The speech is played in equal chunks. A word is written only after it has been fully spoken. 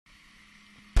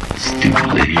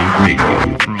Stupidity Radio.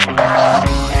 Now,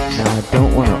 I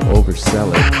don't want to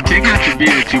oversell it, Take out your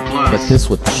beer 2 plus. but this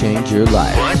will change your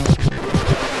life. What?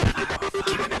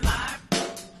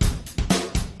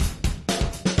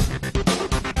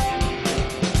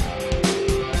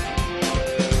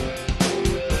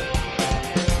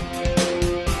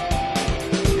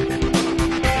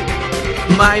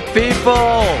 My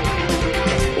people,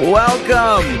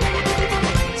 welcome,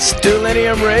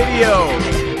 Stulinium Radio,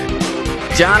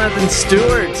 Jonathan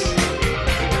Stewart.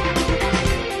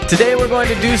 Today we're going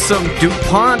to do some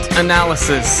DuPont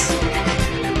analysis.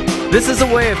 This is a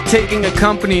way of taking a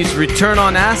company's return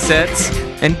on assets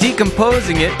and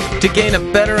decomposing it to gain a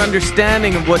better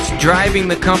understanding of what's driving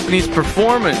the company's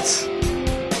performance.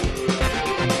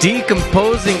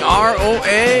 Decomposing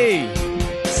ROA.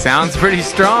 Sounds pretty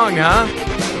strong, huh?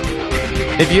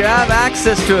 If you have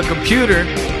access to a computer,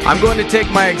 I'm going to take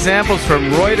my examples from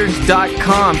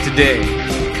Reuters.com today.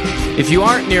 If you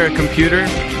aren't near a computer,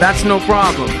 that's no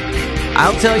problem.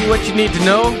 I'll tell you what you need to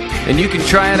know, and you can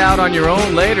try it out on your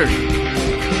own later.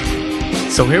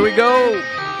 So here we go.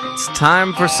 It's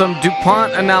time for some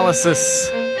DuPont analysis.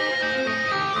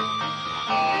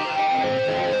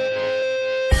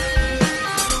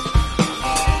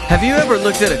 Have you ever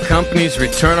looked at a company's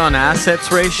return on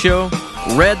assets ratio,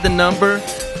 read the number,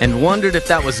 and wondered if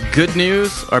that was good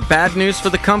news or bad news for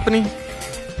the company?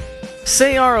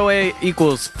 Say ROA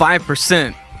equals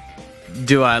 5%.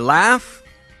 Do I laugh?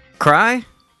 Cry?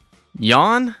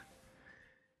 Yawn?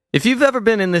 If you've ever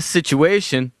been in this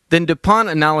situation, then DuPont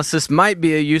analysis might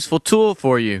be a useful tool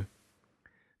for you.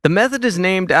 The method is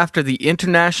named after the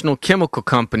international chemical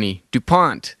company,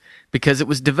 DuPont, because it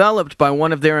was developed by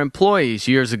one of their employees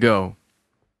years ago.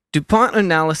 DuPont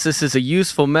analysis is a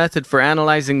useful method for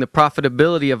analyzing the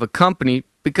profitability of a company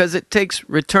because it takes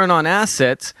return on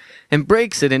assets and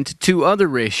breaks it into two other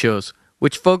ratios,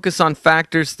 which focus on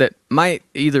factors that might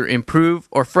either improve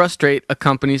or frustrate a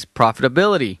company's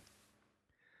profitability.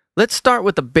 Let's start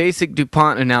with the basic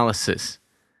DuPont analysis.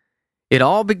 It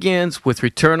all begins with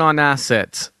return on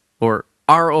assets, or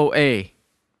ROA.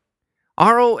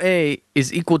 ROA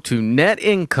is equal to net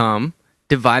income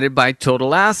divided by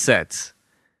total assets.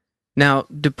 Now,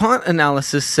 DuPont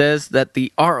analysis says that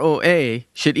the ROA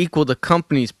should equal the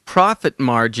company's profit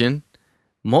margin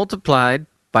multiplied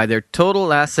by their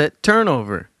total asset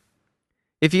turnover.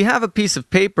 If you have a piece of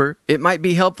paper, it might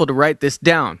be helpful to write this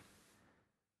down.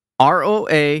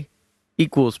 ROA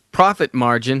equals profit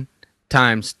margin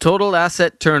times total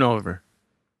asset turnover.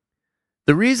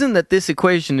 The reason that this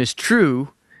equation is true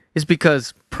is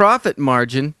because profit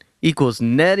margin equals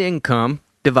net income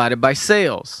divided by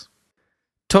sales.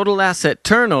 Total asset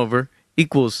turnover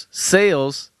equals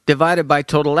sales divided by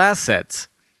total assets.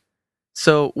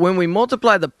 So when we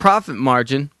multiply the profit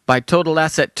margin by total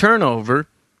asset turnover,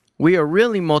 we are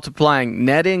really multiplying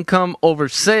net income over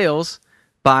sales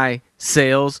by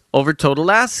sales over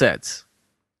total assets.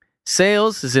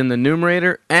 Sales is in the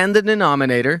numerator and the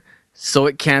denominator, so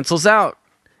it cancels out,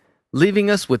 leaving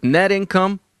us with net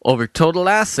income over total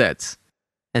assets,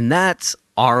 and that's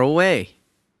ROA.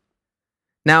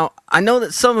 Now, I know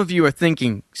that some of you are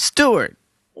thinking, Stuart,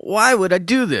 why would I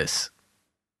do this?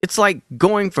 It's like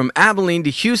going from Abilene to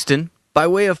Houston by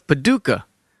way of Paducah.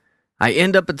 I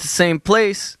end up at the same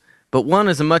place, but one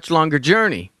is a much longer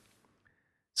journey.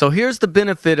 So here's the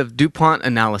benefit of DuPont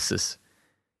analysis.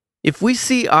 If we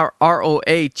see our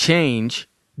ROA change,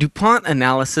 DuPont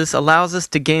analysis allows us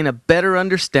to gain a better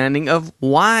understanding of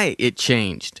why it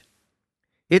changed.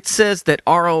 It says that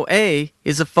ROA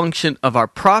is a function of our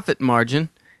profit margin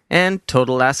and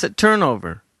total asset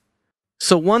turnover.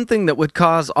 So one thing that would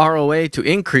cause ROA to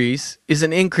increase is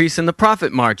an increase in the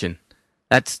profit margin.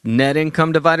 That's net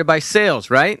income divided by sales,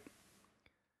 right?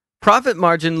 Profit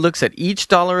margin looks at each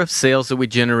dollar of sales that we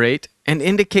generate and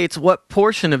indicates what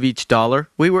portion of each dollar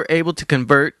we were able to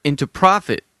convert into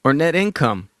profit or net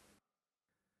income.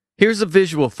 Here's a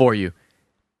visual for you.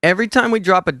 Every time we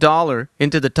drop a dollar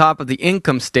into the top of the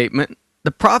income statement,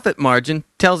 the profit margin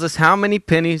tells us how many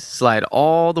pennies slide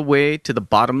all the way to the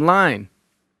bottom line.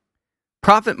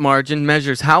 Profit margin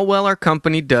measures how well our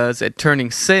company does at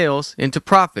turning sales into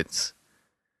profits.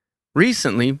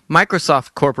 Recently,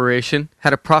 Microsoft Corporation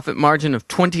had a profit margin of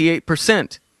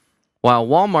 28%, while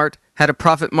Walmart had a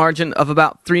profit margin of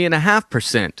about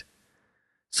 3.5%.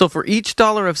 So for each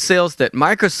dollar of sales that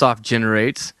Microsoft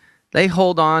generates, they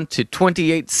hold on to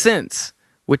 28 cents,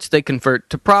 which they convert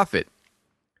to profit.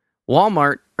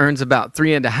 Walmart earns about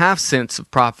 3.5 cents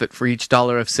of profit for each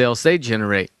dollar of sales they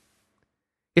generate.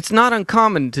 It's not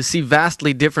uncommon to see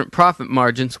vastly different profit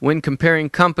margins when comparing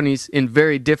companies in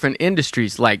very different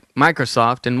industries like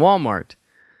Microsoft and Walmart.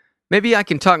 Maybe I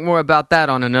can talk more about that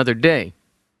on another day.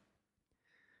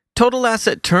 Total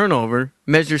asset turnover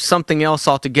measures something else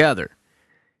altogether.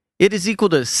 It is equal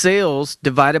to sales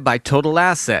divided by total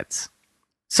assets.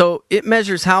 So it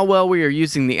measures how well we are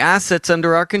using the assets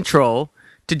under our control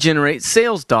to generate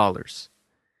sales dollars.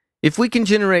 If we can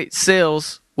generate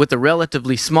sales with a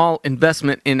relatively small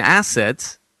investment in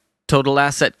assets, total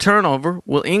asset turnover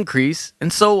will increase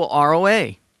and so will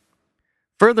ROA.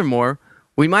 Furthermore,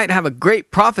 we might have a great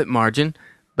profit margin,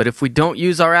 but if we don't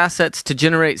use our assets to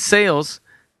generate sales,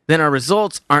 then our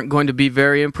results aren't going to be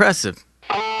very impressive.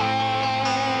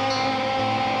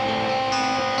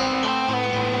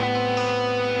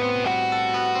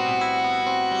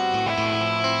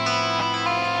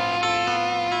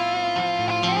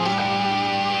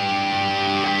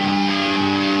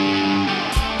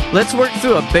 Let's work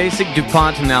through a basic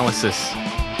DuPont analysis.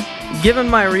 Given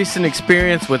my recent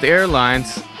experience with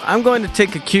airlines, I'm going to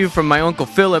take a cue from my Uncle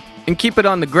Philip and keep it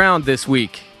on the ground this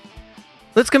week.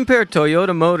 Let's compare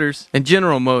Toyota Motors and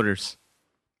General Motors.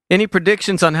 Any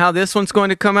predictions on how this one's going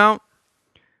to come out?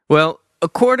 Well,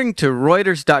 according to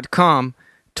Reuters.com,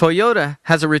 Toyota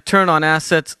has a return on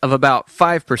assets of about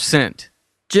 5%.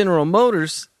 General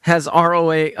Motors has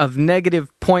ROA of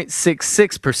negative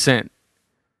 0.66%.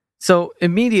 So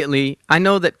immediately, I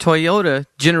know that Toyota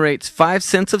generates 5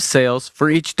 cents of sales for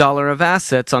each dollar of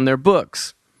assets on their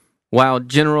books, while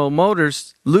General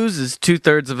Motors loses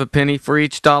 2/3 of a penny for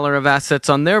each dollar of assets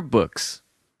on their books.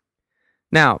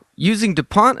 Now, using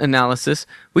DuPont analysis,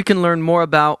 we can learn more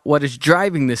about what is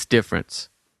driving this difference.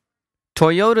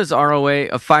 Toyota's ROA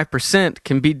of 5%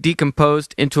 can be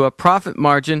decomposed into a profit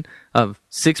margin of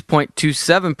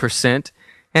 6.27%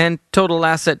 and total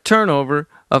asset turnover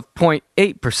of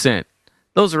 0.8%.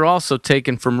 Those are also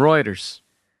taken from Reuters.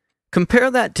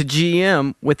 Compare that to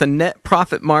GM with a net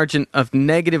profit margin of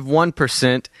negative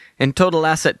 1% and total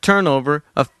asset turnover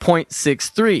of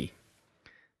 0.63.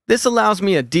 This allows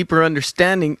me a deeper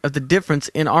understanding of the difference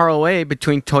in ROA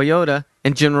between Toyota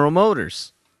and General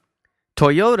Motors.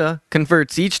 Toyota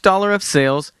converts each dollar of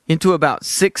sales into about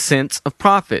 6 cents of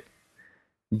profit.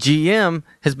 GM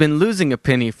has been losing a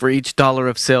penny for each dollar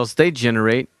of sales they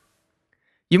generate.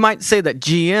 You might say that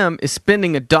GM is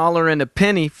spending $1 and a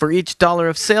penny for each dollar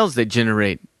of sales they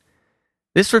generate.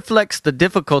 This reflects the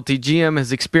difficulty GM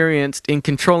has experienced in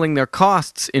controlling their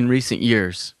costs in recent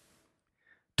years.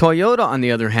 Toyota, on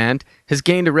the other hand, has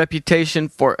gained a reputation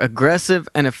for aggressive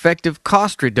and effective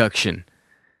cost reduction.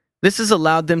 This has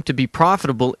allowed them to be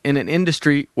profitable in an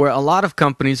industry where a lot of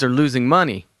companies are losing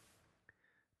money.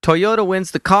 Toyota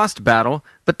wins the cost battle,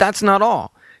 but that's not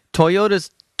all.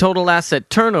 Toyota's total asset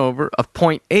turnover of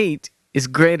 0.8 is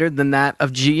greater than that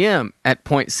of GM at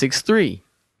 0.63.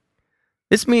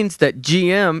 This means that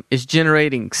GM is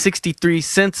generating 63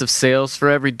 cents of sales for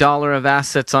every dollar of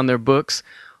assets on their books,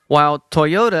 while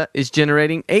Toyota is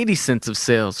generating 80 cents of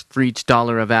sales for each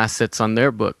dollar of assets on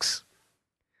their books.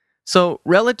 So,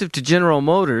 relative to General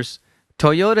Motors,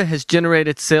 Toyota has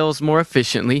generated sales more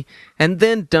efficiently and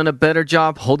then done a better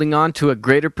job holding on to a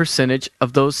greater percentage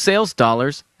of those sales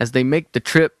dollars as they make the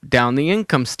trip down the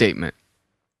income statement.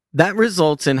 That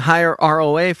results in higher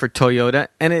ROA for Toyota,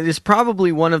 and it is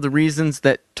probably one of the reasons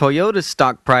that Toyota's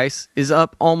stock price is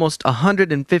up almost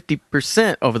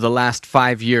 150% over the last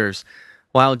 5 years,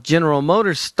 while General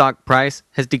Motors' stock price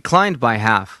has declined by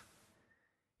half.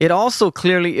 It also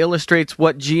clearly illustrates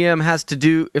what GM has to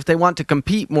do if they want to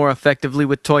compete more effectively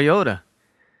with Toyota.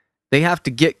 They have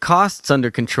to get costs under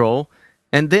control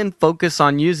and then focus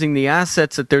on using the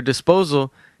assets at their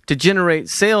disposal to generate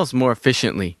sales more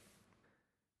efficiently.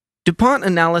 DuPont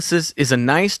analysis is a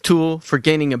nice tool for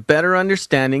gaining a better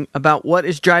understanding about what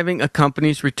is driving a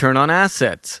company's return on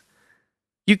assets.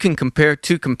 You can compare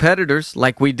two competitors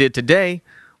like we did today,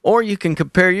 or you can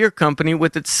compare your company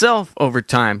with itself over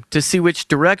time to see which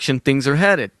direction things are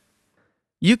headed.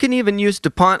 You can even use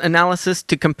DuPont analysis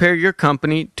to compare your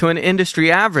company to an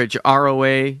industry average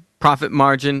ROA, profit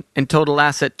margin, and total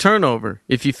asset turnover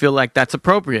if you feel like that's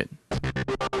appropriate.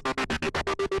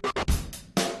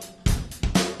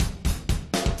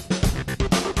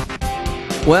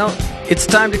 Well, it's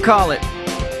time to call it.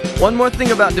 One more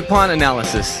thing about DuPont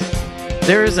analysis.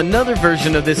 There is another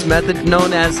version of this method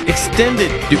known as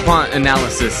extended DuPont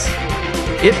analysis.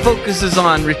 It focuses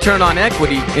on return on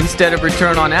equity instead of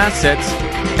return on assets,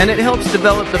 and it helps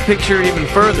develop the picture even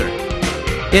further.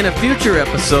 In a future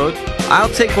episode, I'll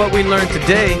take what we learned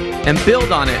today and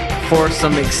build on it for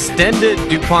some extended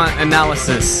DuPont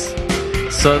analysis.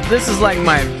 So this is like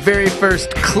my very first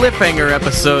cliffhanger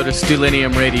episode of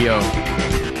Stulinium Radio.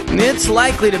 It's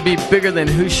likely to be bigger than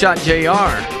Who Shot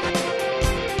JR.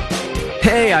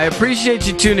 Hey, I appreciate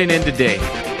you tuning in today.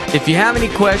 If you have any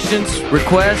questions,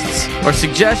 requests, or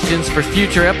suggestions for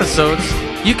future episodes,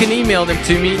 you can email them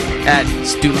to me at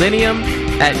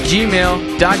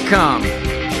stulinium@gmail.com.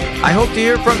 I hope to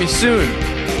hear from you soon.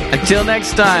 Until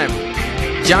next time,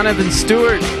 Jonathan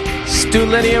Stewart,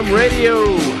 Stulinium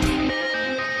Radio.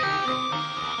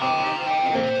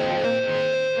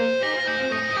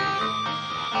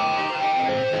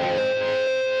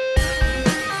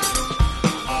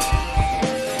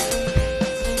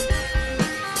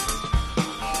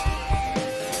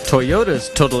 Toyota's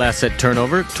total asset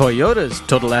turnover, Toyota's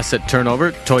total asset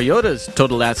turnover, Toyota's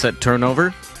total asset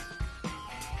turnover.